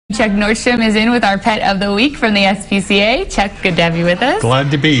Chuck Nordstrom is in with our pet of the week from the SPCA. Chuck, good to have you with us.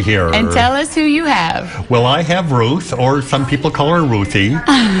 Glad to be here. And tell us who you have. Well, I have Ruth, or some people call her Ruthy.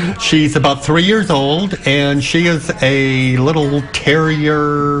 She's about 3 years old, and she is a little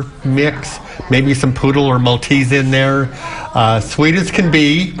terrier mix, maybe some poodle or Maltese in there. Sweet as can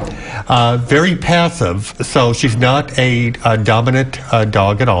be, very passive, so she's not a dominant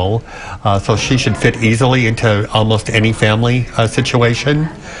dog at all. So she should fit easily into almost any family situation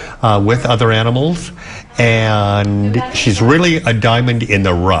with other animals. And she's really a diamond in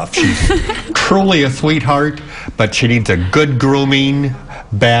the rough. She's truly a sweetheart, but she needs a good grooming,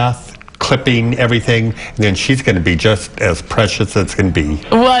 bath, clipping, everything, and then she's going to be just as precious as can be.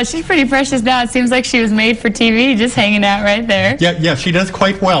 Well, she's pretty precious now. It seems like she was made for TV, just hanging out right there. Yeah, she does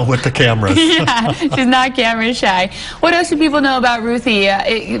quite well with the cameras. Yeah, she's not camera shy. What else should people know about Ruthy?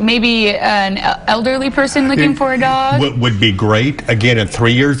 Maybe an elderly person looking for a dog? Would be great. Again, at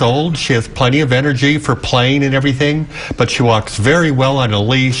 3 years old, she has plenty of energy for playing and everything, but she walks very well on a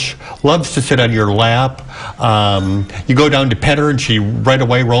leash, loves to sit on your lap. You go down to pet her and she right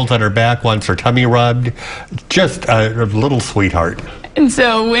away rolls on her back, wants her tummy rubbed. Just a little sweetheart. And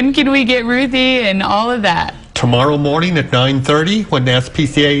so when can we get Ruthy and all of that? Tomorrow morning at 9:30 when the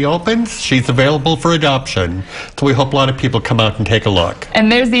SPCA opens. She's available for adoption. So we hope a lot of people come out and take a look.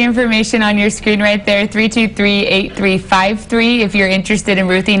 And there's the information on your screen right there, 323-8353. If you're interested in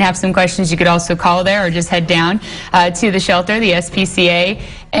Ruthy and have some questions, you could also call there or just head down to the shelter, the SPCA.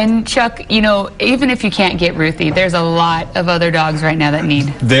 And Chuck, you know, even if you can't get Ruthy, there's a lot of other dogs right now that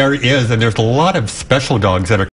need. There is, and there's a lot of special dogs that are